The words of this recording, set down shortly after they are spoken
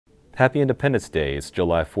Happy Independence Day. It's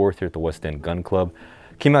July 4th here at the West End Gun Club.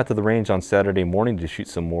 Came out to the range on Saturday morning to shoot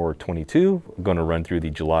some more 22. I'm going to run through the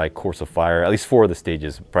July course of fire, at least 4 of the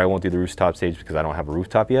stages. Probably won't do the rooftop stage because I don't have a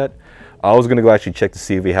rooftop yet. I was going to go actually check to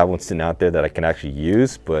see if we have one sitting out there that I can actually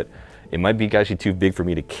use, but it might be actually too big for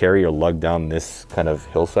me to carry or lug down this kind of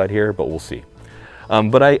hillside here, but we'll see.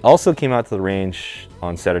 But I also came out to the range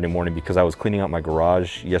on Saturday morning because I was cleaning out my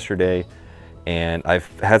garage yesterday, and I've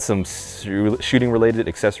had some shooting related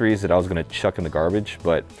accessories that I was going to chuck in the garbage,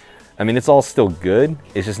 but I mean, it's all still good.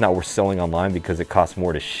 It's just not worth selling online because it costs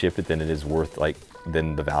more to ship it than it is worth,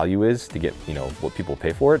 than the value is to get, what people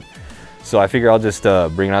pay for it. So I figure I'll just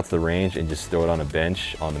bring it out to the range and just throw it on a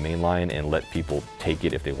bench on the main line and let people take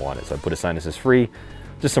it if they want it. So I put a sign that says free,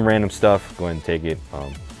 just some random stuff, go ahead and take it,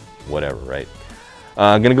 whatever, right?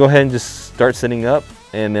 I'm gonna go ahead and just start setting up,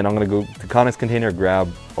 and then I'm gonna go to Connex container, grab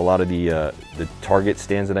a lot of the target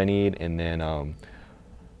stands that I need, and then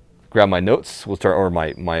grab my notes. We'll start, or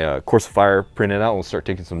my course of fire printed out. We'll start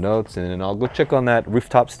taking some notes, and then I'll go check on that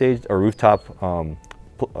rooftop stage or rooftop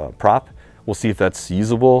prop. We'll see if that's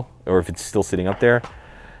usable or if it's still sitting up there,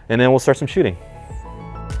 and then we'll start some shooting.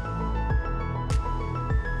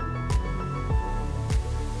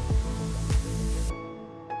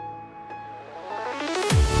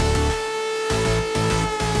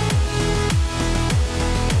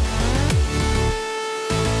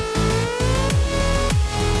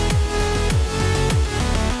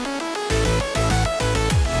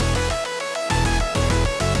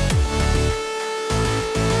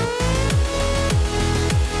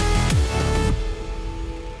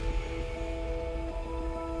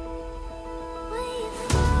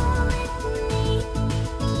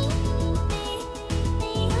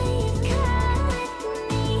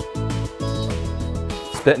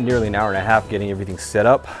 Spent nearly an hour and a half getting everything set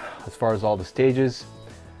up as far as all the stages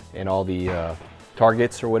and all the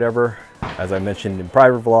targets or whatever. As I mentioned in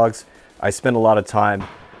private vlogs, I spend a lot of time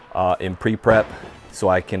in pre-prep so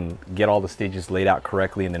I can get all the stages laid out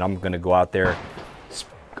correctly, and then I'm going to go out there.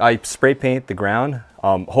 I spray paint the ground.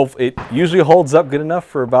 It usually holds up good enough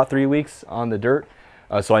for about 3 weeks on the dirt,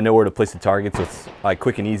 so I know where to place the targets. So it's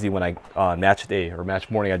quick and easy when I match day or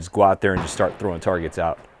match morning. I just go out there and just start throwing targets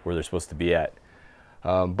out where they're supposed to be at.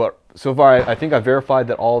 But so far, I think I verified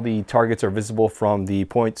that all the targets are visible from the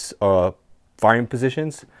points firing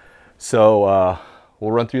positions. So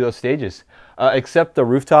we'll run through those stages. Except the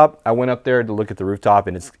rooftop. I went up there to look at the rooftop,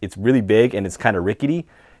 and it's really big and it's kind of rickety,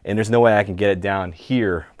 and there's no way I can get it down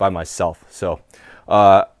here by myself. So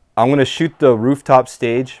I'm going to shoot the rooftop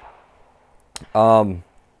stage,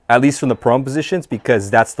 at least from the prone positions, because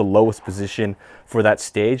that's the lowest position for that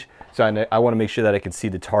stage. So I want to make sure that I can see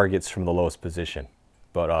the targets from the lowest position.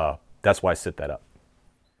 But that's why I set that up.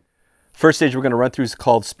 First stage we're going to run through is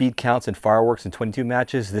called Speed Counts and Fireworks in 22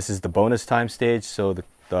 matches. This is the bonus time stage, so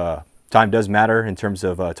the time does matter in terms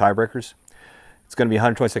of tiebreakers. It's going to be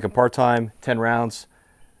 120-second part time, 10 rounds.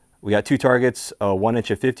 We got 2 targets, a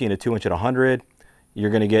 1-inch at 50 and a 2-inch at 100. You're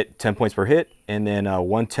going to get 10 points per hit, and then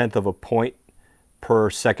 1/10 of a point per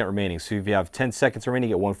second remaining. So if you have 10 seconds remaining,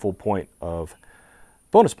 you get 1 full point of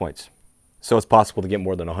bonus points. So it's possible to get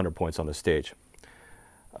more than 100 points on this stage.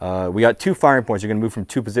 We got 2 firing points. You're going to move from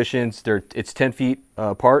 2 positions. It's 10 feet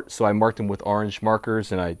apart, so I marked them with orange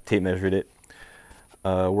markers and I tape measured it.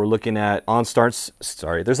 We're looking at on starts.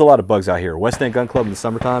 Sorry, there's a lot of bugs out here. West End Gun Club in the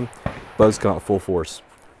summertime, bugs come out full force.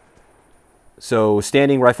 So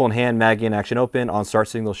standing, rifle in hand, mag in, action open. On start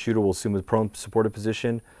signal, shooter will assume a prone supported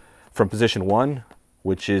position from position 1,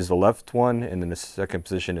 which is the left one, and then the second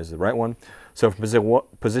position is the right one. So from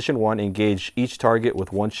position 1, engage each target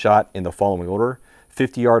with 1 shot in the following order: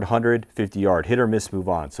 50 yard, 100, 50 yard, hit or miss, move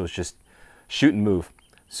on. So it's just shoot and move.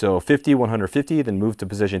 So 50, 150, then move to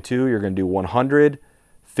position 2. You're going to do 100,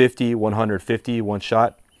 50, 150, 1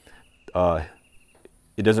 shot.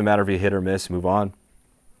 It doesn't matter if you hit or miss, move on.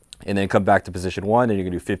 And then come back to position 1, and you're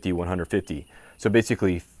going to do 50, 150. So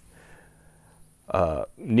basically,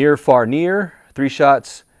 near, far, near, 3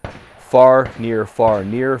 shots. Far, near,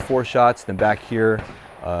 4 shots. Then back here,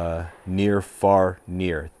 near, far,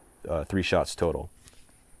 near, 3 shots total.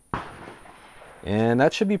 And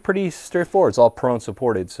that should be pretty straightforward. It's all prone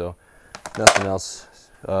supported, so nothing else,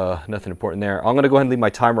 nothing important there. I'm going to go ahead and leave my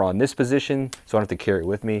timer on this position so I don't have to carry it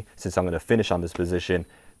with me. Since I'm going to finish on this position,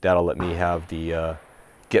 that'll let me have the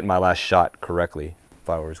get my last shot correctly if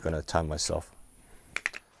I was going to time myself.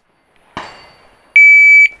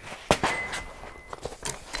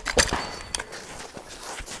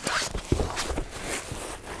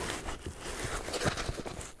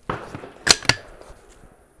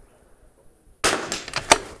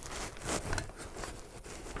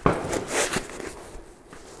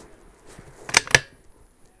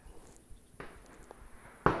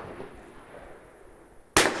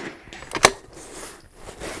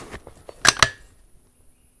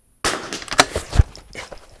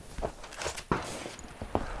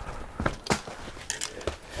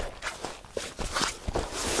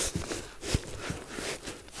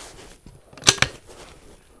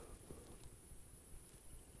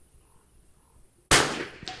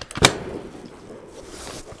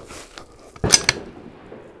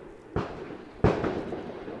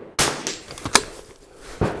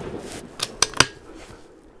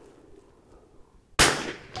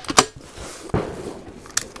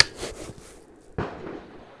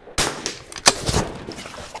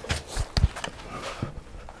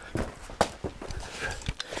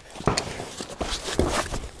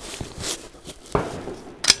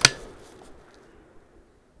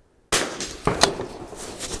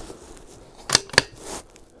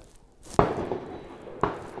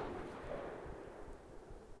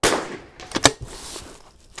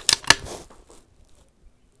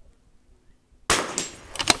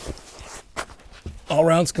 All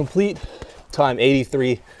rounds complete. Time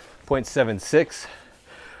 83.76.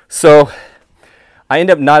 So I end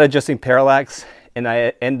up not adjusting parallax, and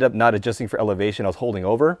I end up not adjusting for elevation. I was holding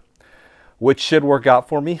over, which should work out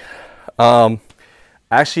for me. I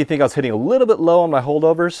actually think I was hitting a little bit low on my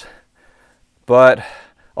holdovers, but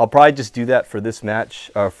I'll probably just do that for this match,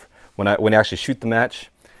 when I actually shoot the match.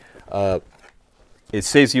 It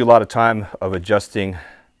saves you a lot of time of adjusting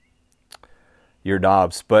your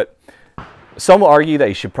knobs, but some will argue that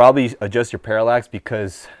you should probably adjust your parallax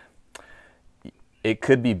because it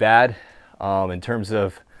could be bad in terms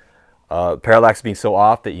of parallax being so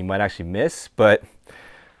off that you might actually miss. But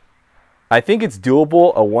I think it's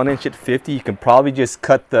doable. A 1 inch at 50, you can probably just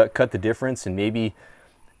cut the difference and maybe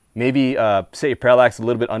set your parallax a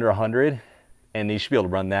little bit under 100, and you should be able to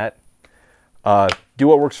run that. Do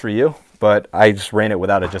what works for you, but I just ran it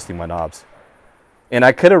without adjusting my knobs. And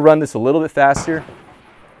I could have run this a little bit faster.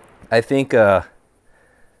 I think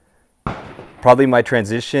probably my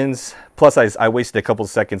transitions, plus I wasted a couple of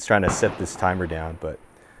seconds trying to set this timer down, but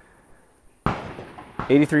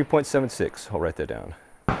 83.76, I'll write that down.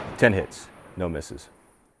 10 hits, no misses.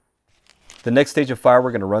 The next stage of fire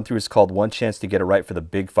we're going to run through is called One Chance to Get It Right for the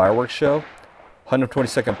Big Fireworks Show.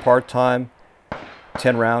 120-second part time,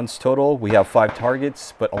 10 rounds total. We have 5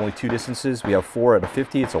 targets, but only 2 distances. We have 4 at a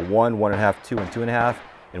 50. It's a 1, 1.5, 2, and 2.5.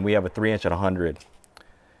 And we have a 3 inch at 100.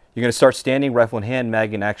 You're going to start standing, rifle in hand,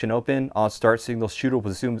 mag in action open. On start signal, shooter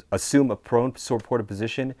will assume a prone supported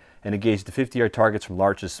position and engage the 50-yard targets from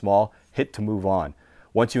large to small. Hit to move on.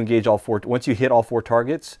 Once you hit all 4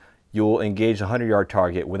 targets, you'll engage the 100-yard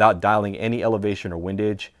target without dialing any elevation or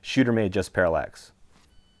windage. Shooter may adjust parallax.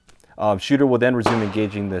 Shooter will then resume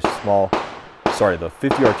engaging the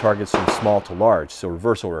 50-yard targets from small to large. So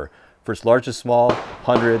reverse order. First large to small,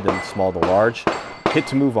 100, then small to large. Hit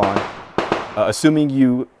to move on. Assuming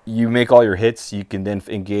you make all your hits, you can then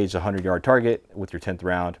engage a 100-yard target with your 10th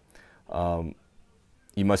round.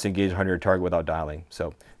 You must engage a 100-yard target without dialing.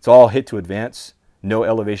 So it's all hit to advance. No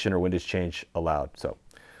elevation or windage change allowed. So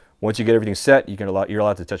once you get everything set, you're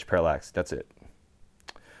allowed to touch parallax. That's it.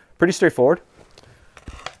 Pretty straightforward.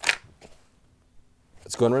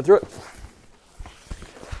 Let's go and run through it.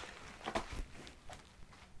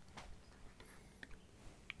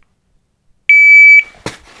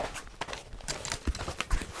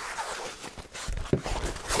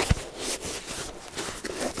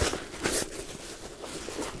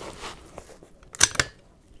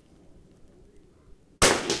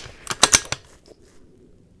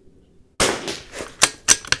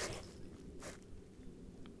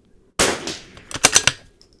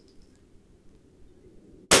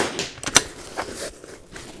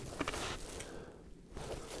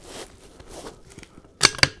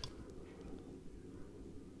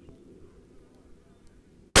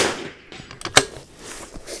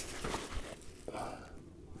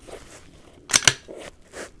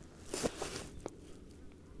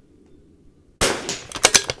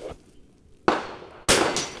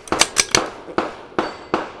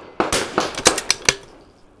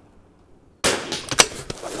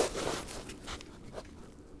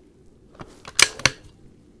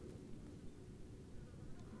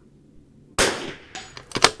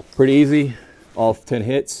 Pretty easy, all 10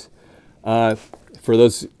 hits. For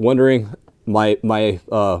those wondering, my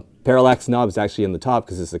parallax knob is actually in the top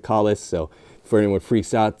because it's a collis, so for anyone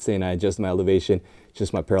freaks out saying I adjust my elevation, it's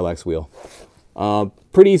just my parallax wheel.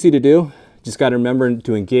 Pretty easy to do. Just got to remember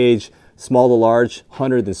to engage small to large,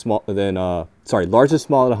 100, large to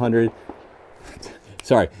small at 100.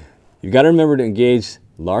 Sorry, you got to remember to engage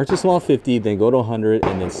large to small 50, then go to 100,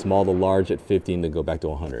 and then small to large at 50, and then go back to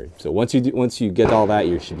 100. So once you get all that,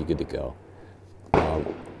 you should be good to go.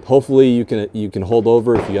 Hopefully you can hold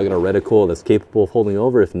over if you got a reticle that's capable of holding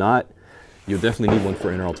over. If not, you'll definitely need one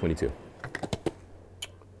for NRL22.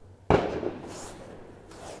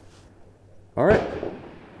 All right.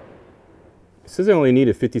 It says I only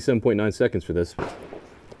needed 57.9 seconds for this.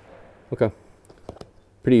 Okay.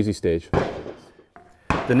 Pretty easy stage.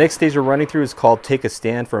 The next stage we're running through is called Take a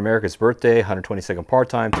Stand for America's Birthday, 120-second part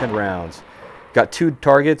time, 10 rounds. Got 2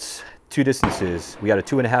 targets, 2 distances. We got a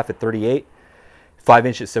 2.5 at 38, 5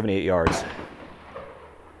 inch at 78 yards.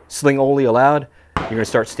 Sling only allowed. You're going to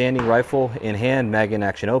start standing, rifle in hand, mag in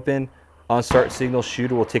action open. On start signal,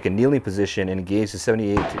 shooter will take a kneeling position and engage the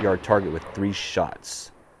 78-yard target with 3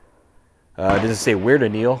 shots. It doesn't say where to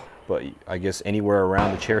kneel, but I guess anywhere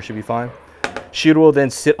around the chair should be fine. Shooter will then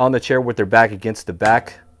sit on the chair with their back against the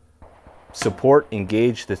back support,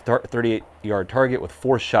 engage the 38-yard target with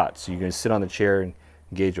 4 shots. So you're going to sit on the chair and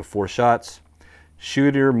engage with 4 shots.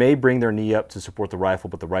 Shooter may bring their knee up to support the rifle,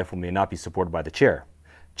 but the rifle may not be supported by the chair.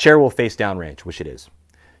 Chair will face downrange, which it is.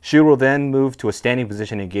 Shooter will then move to a standing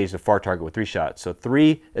position and engage the far target with 3 shots. So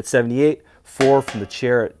 3 at 78, 4 from the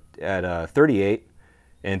chair at 38,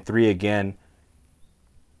 and 3 again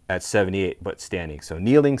at 78, but standing. So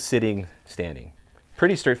kneeling, sitting, standing.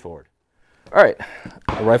 Pretty straightforward. All right,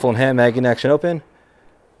 rifle in hand, mag in action open.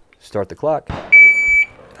 Start the clock.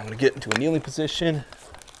 I'm gonna get into a kneeling position.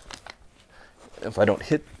 If I don't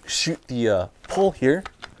shoot the pull here.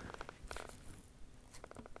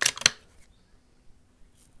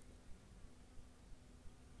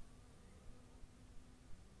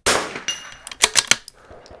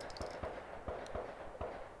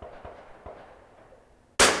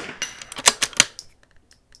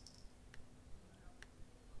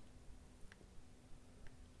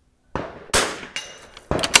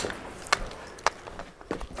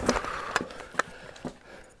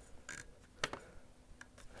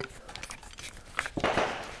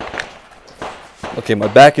 Okay, my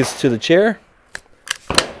back is to the chair.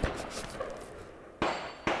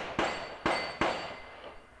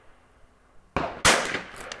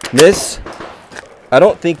 Miss. I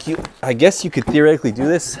don't think I guess you could theoretically do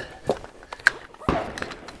this.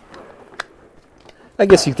 I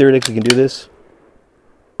guess you theoretically can do this.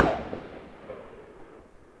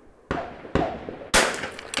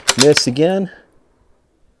 Miss again.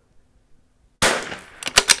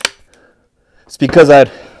 It's because am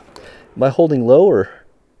I holding low or?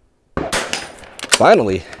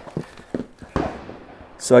 Finally.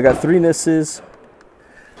 So I got 3 misses,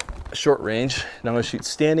 short range. Now I'm gonna shoot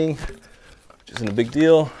standing, which isn't a big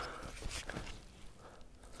deal.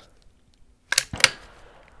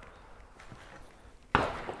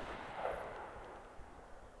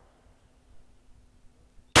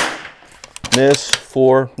 Miss,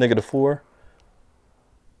 4, -4.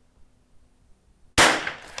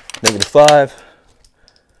 -5.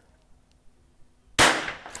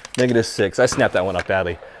 -6. I snapped that one up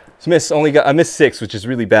badly. I missed 6, which is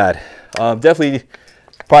really bad. Definitely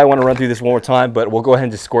probably want to run through this one more time, but we'll go ahead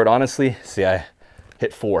and just score it honestly. See, I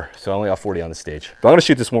hit 4, so I only got 40 on the stage. But I'm going to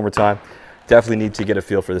shoot this one more time. Definitely need to get a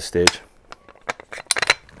feel for the stage.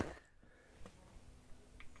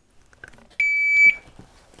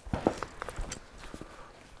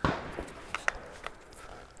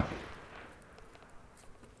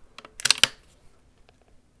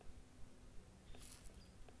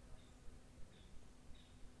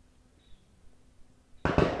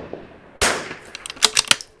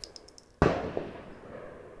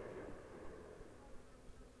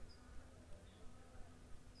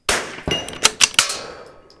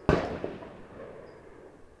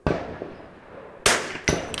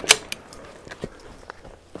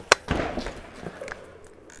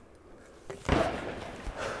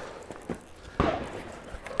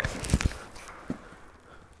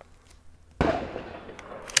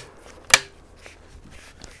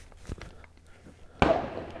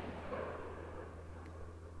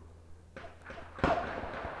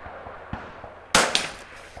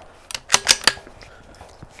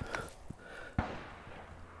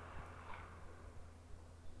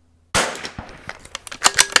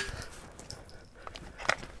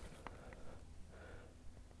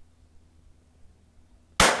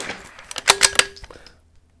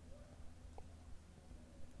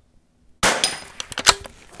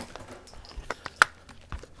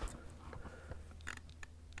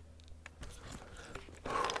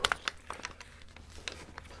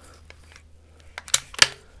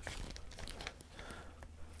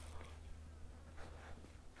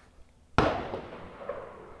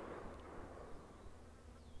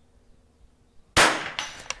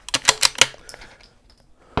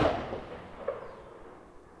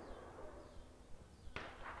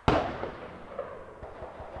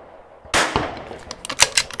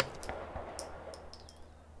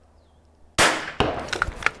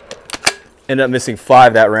 Ended up missing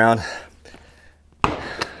 5 that round.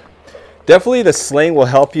 Definitely the sling will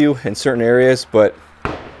help you in certain areas, but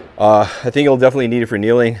I think you'll definitely need it for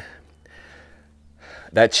kneeling.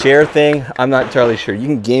 That chair thing, I'm not entirely sure. You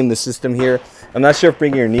can game the system here. I'm not sure if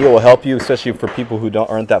bringing your knee will help you, especially for people who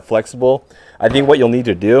aren't that flexible. I think what you'll need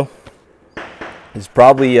to do is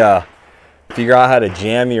probably figure out how to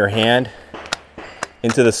jam your hand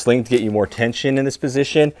into the sling to get you more tension in this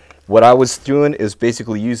position. What I was doing is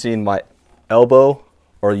basically using my elbow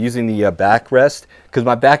or using the backrest, because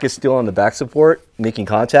my back is still on the back support making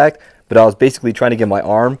contact, but I was basically trying to get my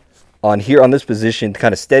arm on here on this position to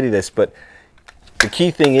kind of steady this. But the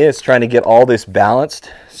key thing is trying to get all this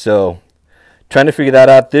balanced. So trying to figure that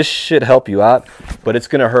out. This should help you out, but it's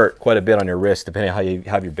going to hurt quite a bit on your wrist depending on how you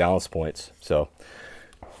have your balance points. So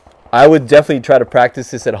I would definitely try to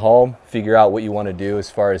practice this at home. Figure out what you want to do as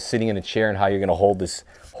far as sitting in a chair and how you're going to hold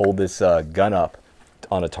this gun up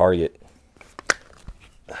on a target.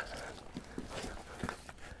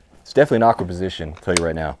 It's definitely an awkward position, I'll tell you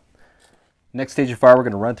right now. Next stage of fire we're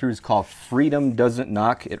going to run through is called Freedom Doesn't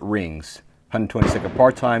Knock, It Rings. 120-second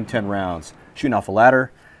part time, 10 rounds. Shooting off a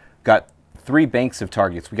ladder. Got 3 banks of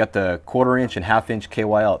targets. We got the 1/4 inch and 1/2 inch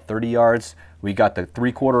KYL at 30 yards. We got the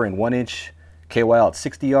 3/4 and 1 inch KYL at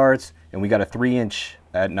 60 yards. And we got a 3 inch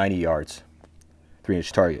at 90 yards. 3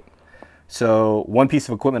 inch target. So 1 piece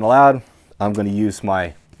of equipment allowed. I'm going to use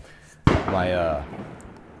my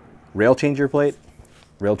rail changer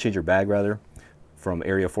bag rather, from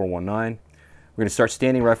Area 419. We're going to start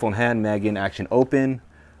standing, rifle in hand, mag in, action open.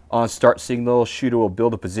 On start signal, shooter will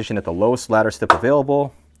build a position at the lowest ladder step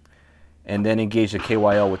available, and then engage the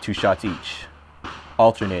KYL with 2 shots each,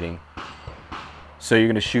 alternating. So you're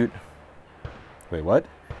going to shoot, wait, what?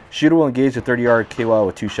 Shooter will engage the 30-yard KYL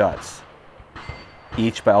with 2 shots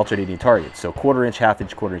each by alternating targets. So 1/4 inch, 1/2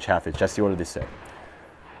 inch, 1/4 inch, 1/2 inch. That's the order they say.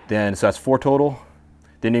 Then, so that's 4 total.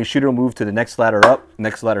 Then your shooter will move to the next ladder up,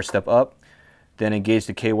 next ladder step up. Then engage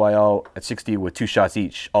the KYL at 60 with 2 shots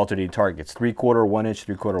each, alternating targets. 3/4, 1 inch,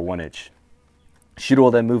 3/4, 1 inch. Shooter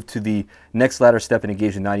will then move to the next ladder step and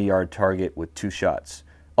engage the 90-yard target with 2 shots.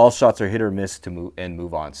 All shots are hit or miss to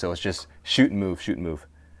move on. So it's just shoot and move, shoot and move.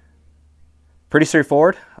 Pretty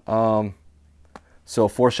straightforward. So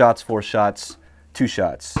 4 shots, 2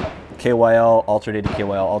 shots. KYL,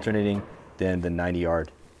 alternating, then the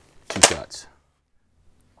 90-yard, 2 shots.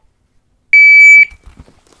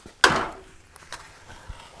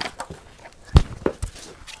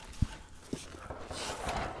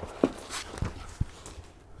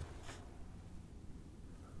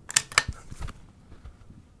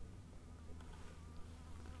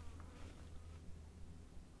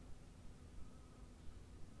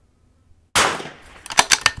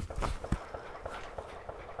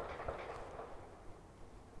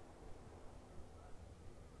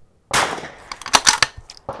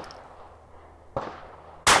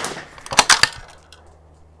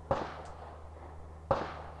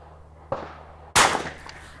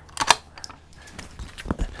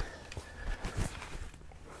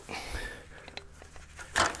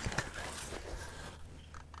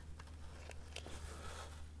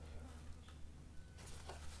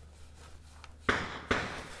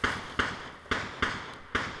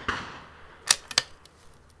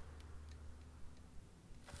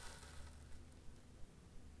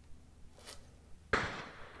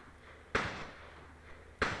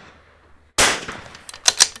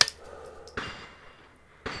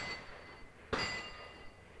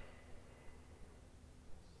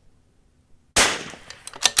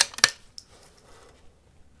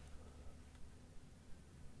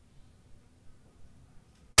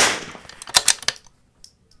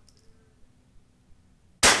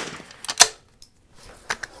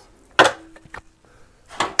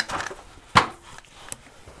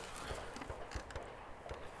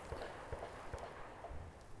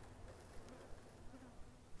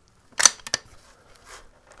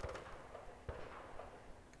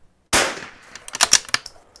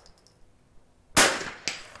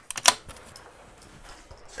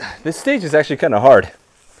 This stage is actually kind of hard.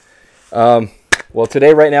 Well,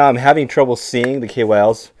 today, right now, I'm having trouble seeing the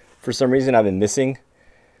KYLs. For some reason, I've been missing.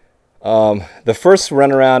 The first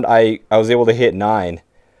run around, I was able to hit 9.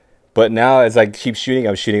 But now, as I keep shooting,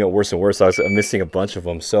 I'm shooting it worse and worse. I'm missing a bunch of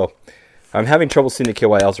them. So, I'm having trouble seeing the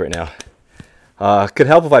KYLs right now. Could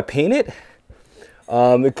help if I paint it.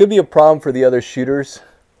 It could be a problem for the other shooters.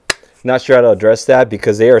 Not sure how to address that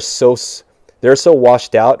because they're so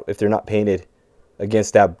washed out if they're not painted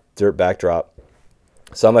against that dirt backdrop.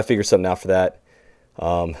 So I'm gonna figure something out for that.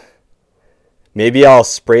 Maybe I'll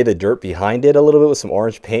spray the dirt behind it a little bit with some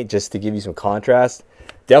orange paint just to give you some contrast.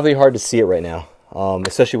 Definitely hard to see it right now,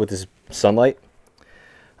 especially with this sunlight.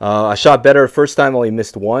 I shot better first time, only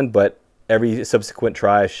missed 1, but every subsequent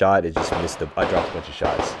try I shot, it just missed. I dropped a bunch of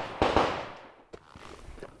shots.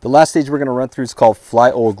 The last stage we're gonna run through is called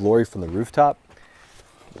Fly Old Glory from the Rooftop.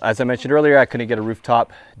 As I mentioned earlier, I couldn't get a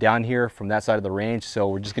rooftop down here from that side of the range, so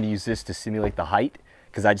we're just going to use this to simulate the height,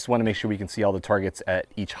 because I just want to make sure we can see all the targets at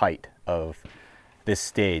each height of this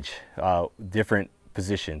stage, different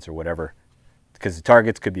positions or whatever, because the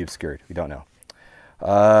targets could be obscured. We don't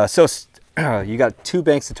know. So you got 2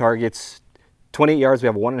 banks of targets. 28 yards, we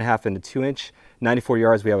have a 1.5 and a 2 inch. 94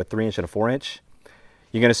 yards, we have a 3 inch and a 4 inch.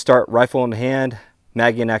 You're going to start rifle in hand,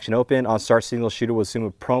 mag in, action open. On start signal, shooter will assume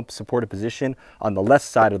a prompt supported position on the left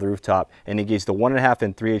side of the rooftop and engage the 1.5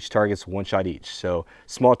 and 3 inch targets 1 shot each. So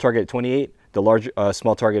small target at 28, the large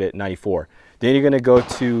small target at 94. Then you're going to go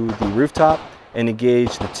to the rooftop and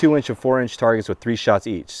engage the 2-inch and 4-inch targets with 3 shots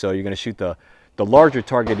each. So you're going to shoot the larger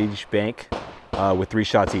target at each bank with 3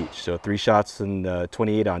 shots each. So 3 shots in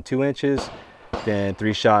 28 on 2 inches, then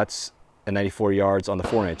 3 shots at 94 yards on the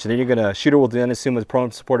 4-inch. And then you're going to, shooter will then assume a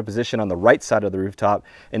prone supported position on the right side of the rooftop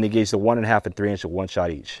and engage the 1.5 and 3-inch with 1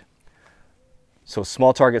 shot each. So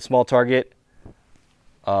small target,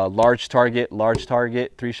 large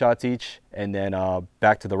target, 3 shots each, and then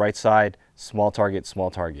back to the right side, small target,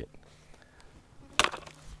 small target.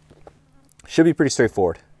 Should be pretty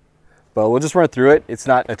straightforward, but we'll just run through it. It's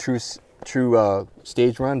not a true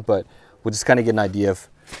stage run, but we'll just kind of get an idea of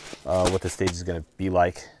what the stage is going to be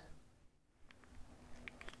like.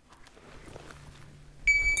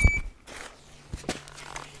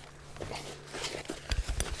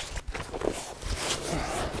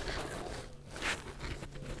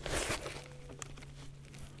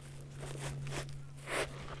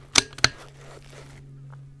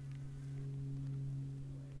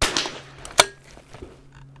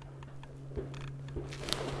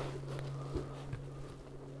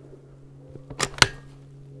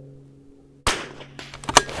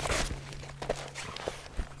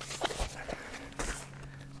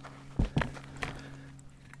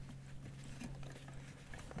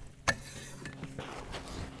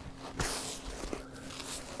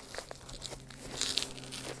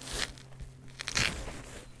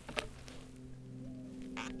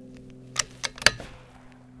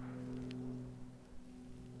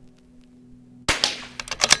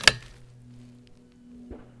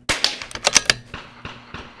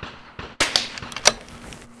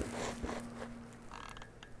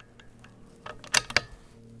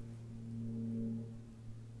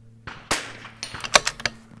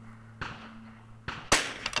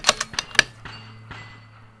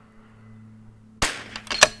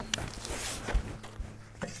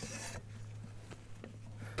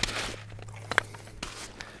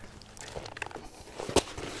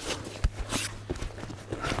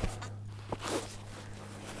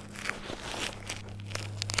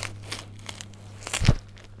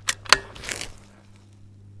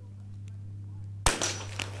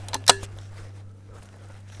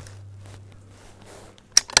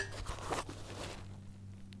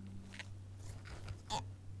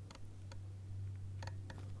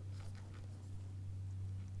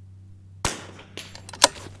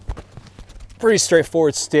 Pretty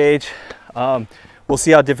straightforward stage. We'll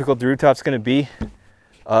see how difficult the rooftop's going to be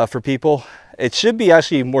for people. It should be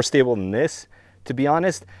actually more stable than this, to be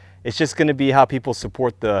honest. It's just going to be how people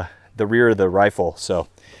support the rear of the rifle. So,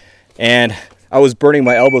 and I was burning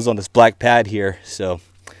my elbows on this black pad here, so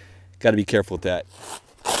got to be careful with that.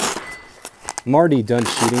 I'm already done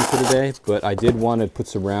shooting for today, but I did want to put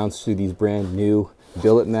some rounds through these brand new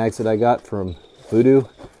billet mags that I got from Vudoo.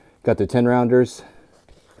 Got the 10 rounders.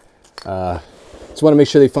 Just want to make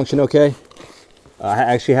sure they function okay. I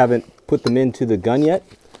actually haven't put them into the gun yet,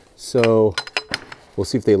 so we'll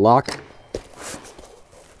see if they lock.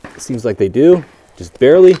 It seems like they do, just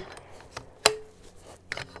barely.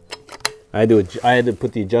 I had to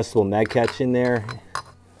put the adjustable mag catch in there,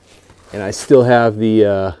 and I still have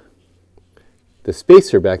the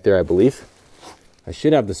spacer back there, I believe. I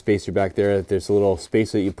should have the spacer back there. There's a little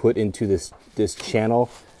spacer that you put into this channel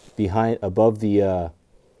above the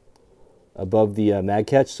mag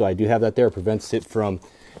catch, so I do have that there. It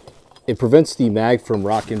prevents the mag from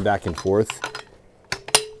rocking back and forth,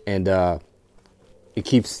 and it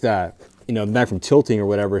keeps that, the mag from tilting or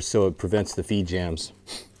whatever, so it prevents the feed jams.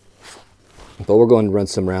 But we're going to run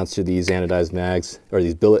some rounds through these anodized mags, or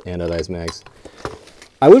these billet anodized mags.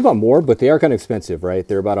 I would have bought more, but they are kind of expensive, right?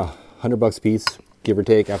 They're about $100 a piece, give or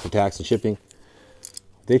take, after tax and shipping.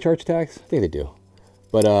 They charge tax? I think they do.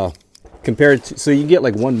 But compared to, so you can get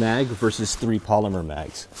like 1 mag versus 3 polymer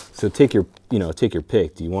mags. So take your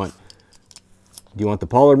pick. Do you want the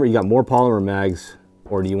polymer? You got more polymer mags,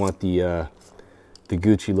 or do you want the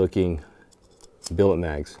Gucci looking billet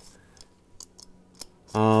mags?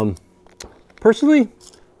 Personally,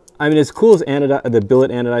 I mean, as cool as the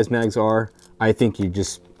billet anodized mags are, I think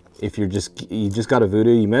if you just got a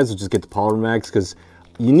Vudoo, you might as well just get the polymer mags, because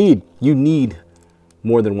you need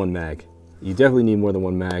more than 1 mag. You definitely need more than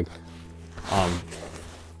 1 mag.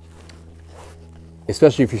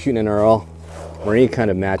 Especially if you're shooting NRL or any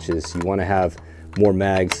kind of matches, you want to have more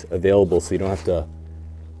mags available so you don't have to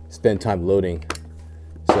spend time loading.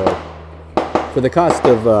 So for the cost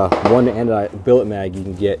of 1 billet mag, you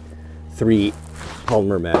can get 3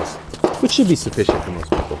 polymer mags, which should be sufficient for most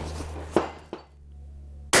people.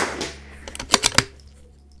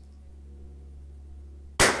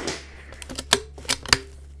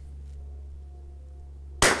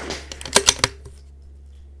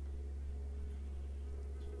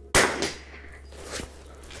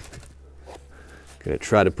 Gonna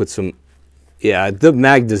try to put some, yeah, the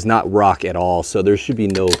mag does not rock at all, so there should be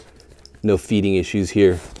no feeding issues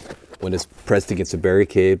here when it's pressed against a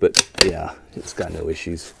barricade, but yeah, it's got no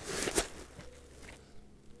issues.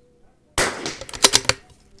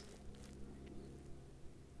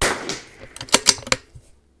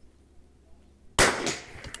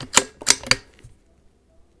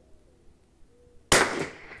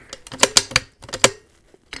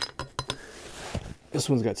 This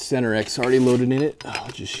one's got Center X already loaded in it. I'll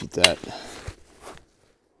just shoot that.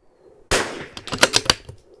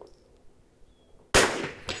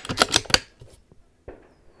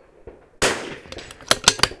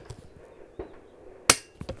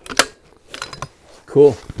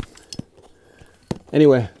 Cool.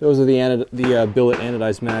 Anyway, those are the Billet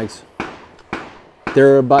anodized mags.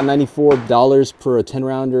 They're about $94 per a 10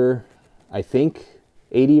 rounder, I think.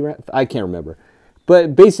 80, I can't remember.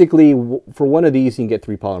 But basically, for one of these, you can get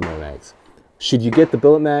 3 polymer mags. Should you get the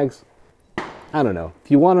Billet mags? I don't know.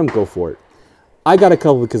 If you want them, go for it. I got a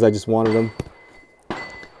couple because I just wanted them.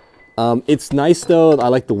 It's nice though. I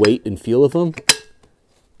like the weight and feel of them.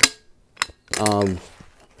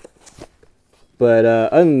 But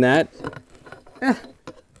other than that,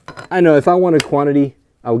 I know if I wanted quantity,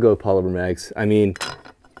 I would go with polymer mags. I mean,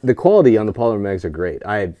 the quality on the polymer mags are great.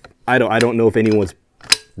 I don't know if anyone's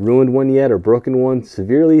ruined one yet or broken one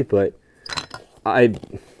severely, but I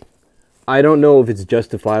don't know if it's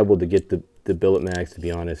justifiable to get the Billet mags, to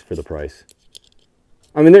be honest, for the price.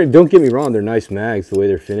 I mean, don't get me wrong, they're nice mags the way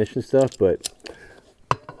they're finished and stuff, but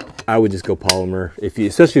I would just go polymer.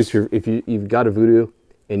 Especially if you've got a Vudoo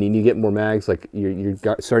and you need to get more mags, like you're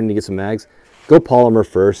starting to get some mags, go polymer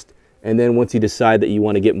first, and then once you decide that you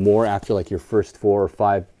want to get more after like your first 4 or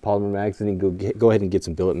 5 polymer mags, then you can go ahead and get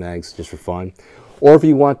some Billet mags just for fun. Or if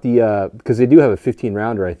you want the, because they do have a 15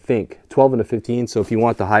 rounder, I think, 12 and a 15, so if you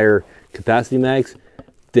want the higher capacity mags,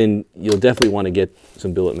 then you'll definitely want to get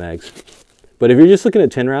some Billet mags. But if you're just looking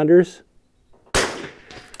at 10 rounders,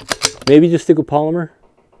 maybe just stick with polymer,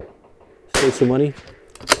 save some money.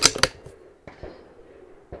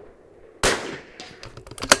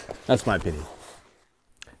 That's my opinion.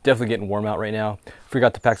 Definitely getting warm out right now.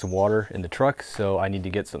 Forgot to pack some water in the truck, so I need to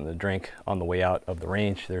get something to drink on the way out of the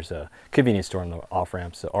range. There's a convenience store on the off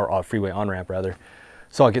ramp, or freeway on ramp rather.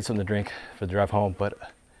 So I'll get something to drink for the drive home. But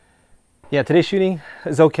yeah, today's shooting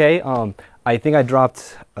is okay. I think I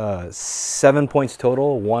dropped 7 points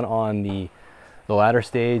total, 1 on the ladder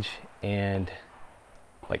stage and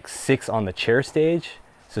like 6 on the chair stage.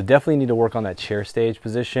 So definitely need to work on that chair stage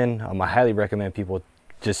position. I highly recommend people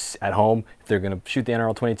just at home, if they're gonna shoot the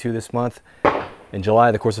NRL22 this month, in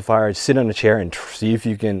July, the course of fire, just sit on a chair and see if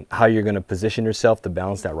you can, how you're gonna position yourself to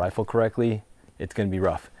balance that rifle correctly. It's gonna be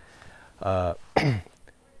rough.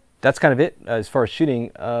 That's kind of it as far as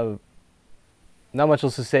shooting. Not much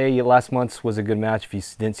else to say. Last month's was a good match. If you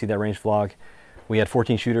didn't see that range vlog, we had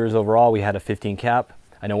 14 shooters overall. We had a 15 cap.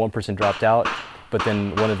 I know one person dropped out, but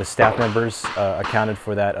then one of the staff members accounted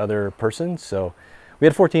for that other person. So we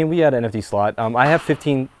had 14. We had an empty slot. I have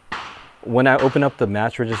 15. When I open up the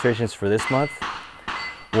match registrations for this month,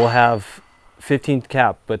 we'll have 15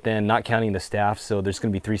 cap, but then not counting the staff. So there's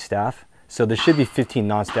going to be 3 staff. So there should be 15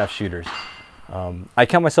 non-staff shooters. I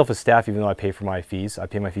count myself as staff even though I pay for my fees. I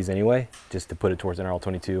pay my fees anyway, just to put it towards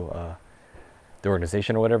NRL22, the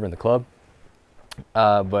organization or whatever in the club.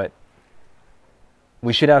 But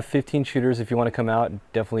we should have 15 shooters if you want to come out.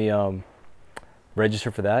 Definitely register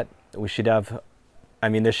for that. We should have, I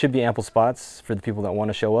mean, there should be ample spots for the people that want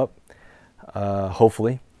to show up,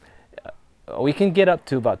 hopefully. We can get up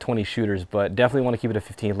to about 20 shooters, but definitely want to keep it at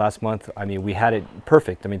 15. Last month, I mean, we had it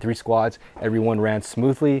perfect. I mean, 3 squads, everyone ran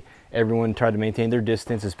smoothly. Everyone tried to maintain their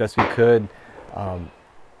distance as best we could.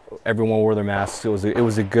 Everyone wore their masks. It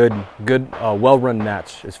was a good, well-run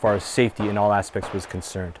match as far as safety in all aspects was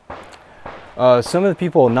concerned. Some of the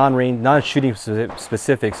people, non-shooting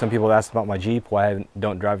specific, some people have asked about my Jeep, why I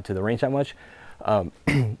don't drive it to the range that much.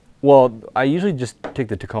 Well, I usually just take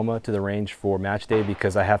the Tacoma to the range for match day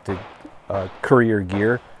because I have to courier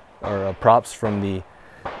gear or props from the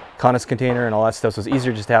Conus container and all that stuff, so it's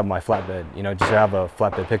easier just to have my flatbed, you know, just to have a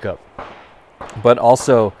flatbed pickup. But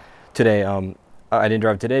also today, I didn't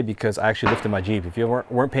drive today because I actually lifted my Jeep. If you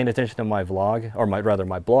weren't paying attention to my vlog, or rather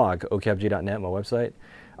my blog, ocapg.net, my website,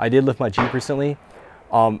 I did lift my Jeep recently.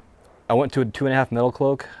 I went to a 2.5 metal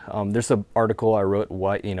cloak. There's an article I wrote,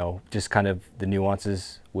 what, you know, just kind of the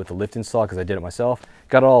nuances with the lift install because I did it myself.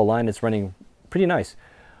 Got it all aligned. It's running pretty nice.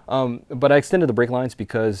 But I extended the brake lines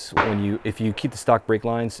because if you keep the stock brake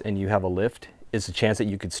lines and you have a lift, it's a chance that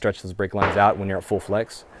you could stretch those brake lines out when you're at full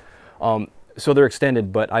flex. So they're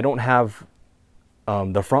extended, but I don't have,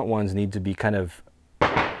 the front ones need to be kind of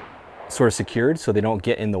sort of secured so they don't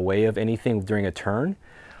get in the way of anything during a turn.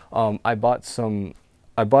 I bought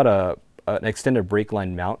an extended brake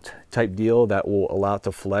line mount type deal that will allow it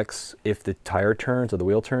to flex if the tire turns or the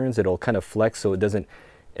wheel turns. It'll kind of flex so it doesn't,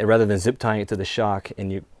 rather than zip tying it to the shock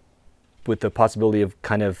and you, with the possibility of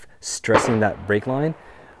kind of stressing that brake line,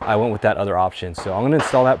 I went with that other option. So I'm going to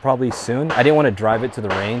install that probably soon. I didn't want to drive it to the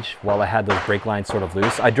range while I had those brake lines sort of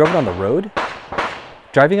loose. I drove it on the road.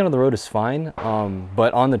 Driving it on the road is fine,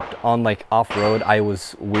 but on like off-road, I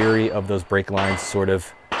was weary of those brake lines sort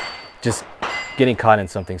of just getting caught in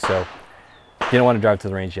something. So didn't want to drive to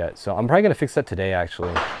the range yet. So I'm probably going to fix that today,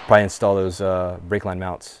 actually. Probably install those brake line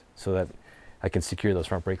mounts so that I can secure those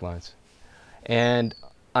front brake lines. And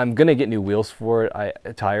I'm going to get new wheels for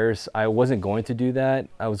it, tires. I wasn't going to do that.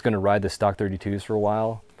 I was going to ride the stock 32s for a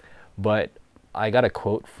while, but I got a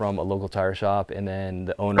quote from a local tire shop, and then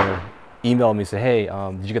the owner emailed me and said, hey,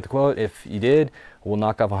 did you get the quote? If you did, we'll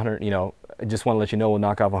knock off 100, you know, I just want to let you know we'll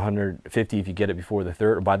knock off 150 if you get it before the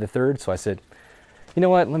 3rd or by the 3rd. So I said, you know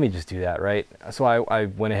what, let me just do that, right? So I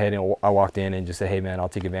went ahead and I walked in and just said, hey man, I'll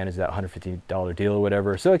take advantage of that $150 deal or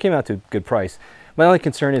whatever. So it came out to a good price. My only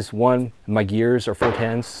concern is, one, my gears are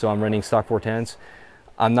 410s, so I'm running stock 410s.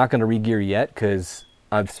 I'm not gonna re-gear yet because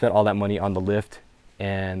I've spent all that money on the lift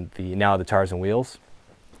and now the tires and wheels.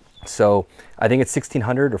 So I think it's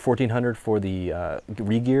 $1,600 or $1,400 for the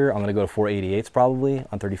re-gear. I'm gonna go to 488s probably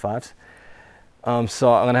on 35s.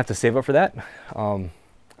 So I'm gonna have to save up for that.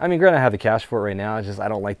 I mean, granted, I have the cash for it right now. It's just I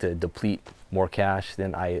don't like to deplete more cash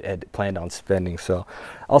than I had planned on spending. So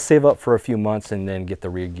I'll save up for a few months and then get the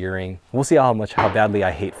rear gearing. We'll see how badly I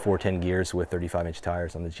hate 410 gears with 35-inch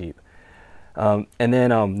tires on the Jeep. And then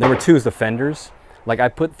number 2 is the fenders. Like, I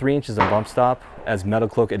put 3 inches of bump stop as Metal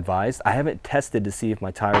Cloak advised. I haven't tested to see if my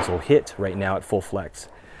tires will hit right now at full flex.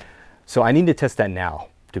 So I need to test that now,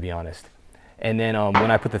 to be honest. And then when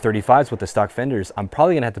I put the 35s with the stock fenders, I'm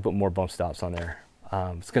probably gonna have to put more bump stops on there.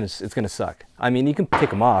 It's gonna suck. I mean, you can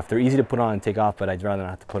take them off. They're easy to put on and take off, but I'd rather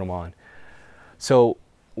not have to put them on. So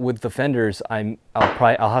with the fenders, I'll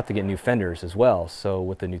have to get new fenders as well. So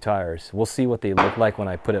with the new tires, we'll see what they look like when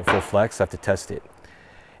I put it full flex. I have to test it.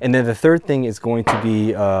 And then the third thing is going to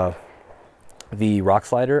be the rock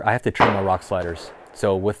slider. I have to trim my rock sliders.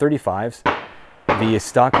 So with 35s, the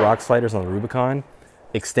stock rock sliders on the Rubicon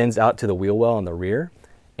extends out to the wheel well on the rear,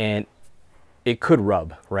 and it could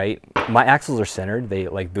rub, right? My axles are centered. They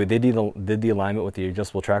did the alignment with the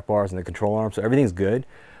adjustable track bars and the control arm, so everything's good.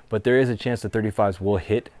 But there is a chance the 35s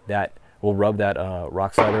will rub that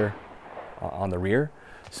rock slider on the rear.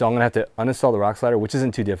 So I'm gonna have to uninstall the rock slider, which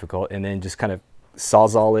isn't too difficult, and then just kind of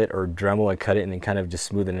sawzall it or Dremel and cut it, and then kind of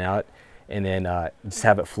just smoothen it out, and then just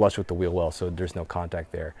have it flush with the wheel well so there's no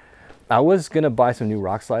contact there. I was gonna buy some new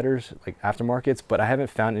rock sliders, like aftermarkets, but I haven't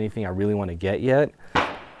found anything I really want to get yet.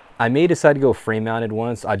 I may decide to go frame mounted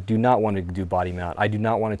ones. I do not want to do body mount. I do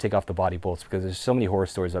not want to take off the body bolts because there's so many horror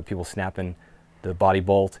stories about people snapping the body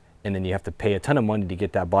bolt, and then you have to pay a ton of money to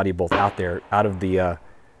get that body bolt out there, out of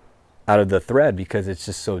the thread, because it's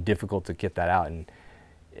just so difficult to get that out, and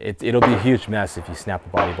it'll be a huge mess if you snap a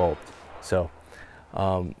body bolt. So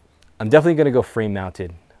I'm definitely going to go frame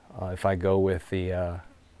mounted if I go with the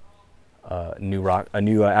new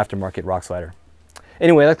aftermarket rock slider.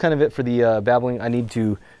 Anyway, that's kind of it for the babbling. I need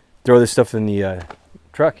to throw this stuff in the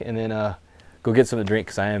truck and then go get something to drink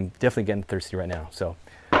because I am definitely getting thirsty right now. So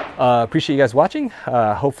appreciate you guys watching.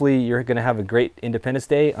 Hopefully you're going to have a great Independence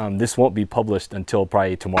Day. This won't be published until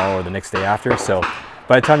probably tomorrow or the next day after. So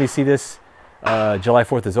by the time you see this, July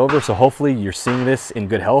 4th is over. So hopefully you're seeing this in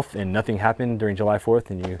good health and nothing happened during July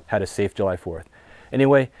 4th and you had a safe July 4th.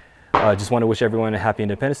 Anyway, just want to wish everyone a happy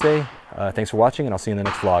Independence Day. Thanks for watching, and I'll see you in the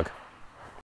next vlog.